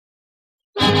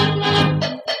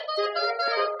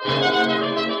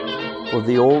Well,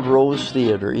 the Old Rose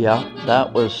Theater, yeah,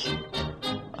 that was,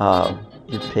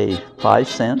 you'd pay 5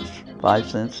 cents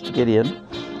to get in,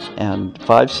 and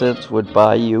 5 cents would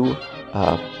buy you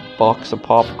a box of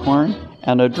popcorn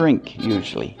and a drink,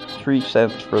 usually. 3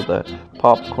 cents for the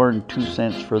popcorn, 2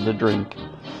 cents for the drink.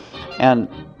 And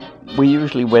we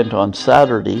usually went on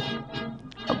Saturday,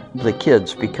 the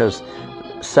kids, because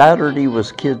Saturday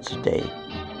was Kids' Day.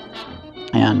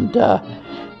 And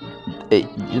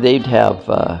they'd have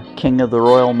King of the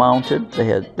Royal Mounted.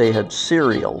 They had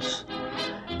cereals,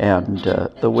 and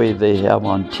the way they have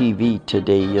on TV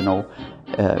today,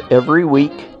 every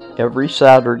week, every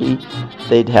Saturday,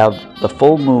 they'd have the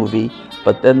full movie,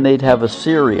 but then they'd have a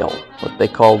cereal, what they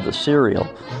called the cereal,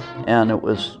 and it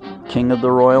was King of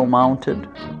the Royal Mounted,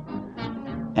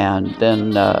 and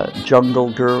then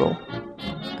Jungle Girl,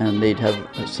 and they'd have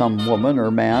some woman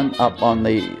or man up on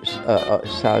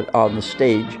the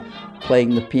stage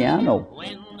playing the piano,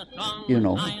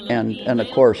 and of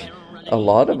course a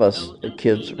lot of us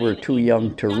kids were too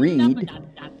young to read,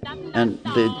 and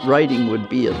the writing would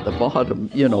be at the bottom,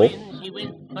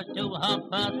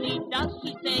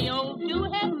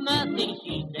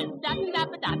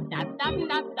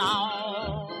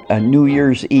 New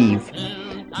Year's Eve,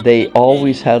 they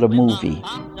always had a movie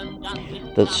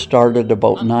that started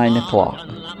about 9 o'clock,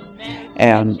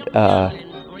 and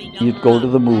you'd go to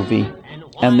the movie,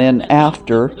 and then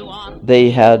after,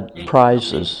 they had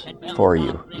prizes for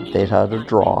you. They had a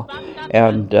draw,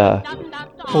 and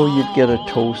you'd get a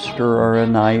toaster or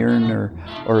an iron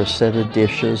or a set of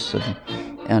dishes,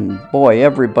 and boy,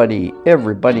 everybody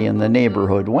in the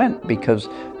neighborhood went, because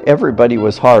everybody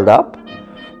was hard up,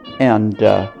 and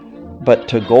but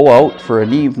to go out for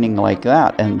an evening like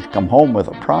that and come home with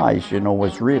a prize,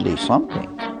 was really something.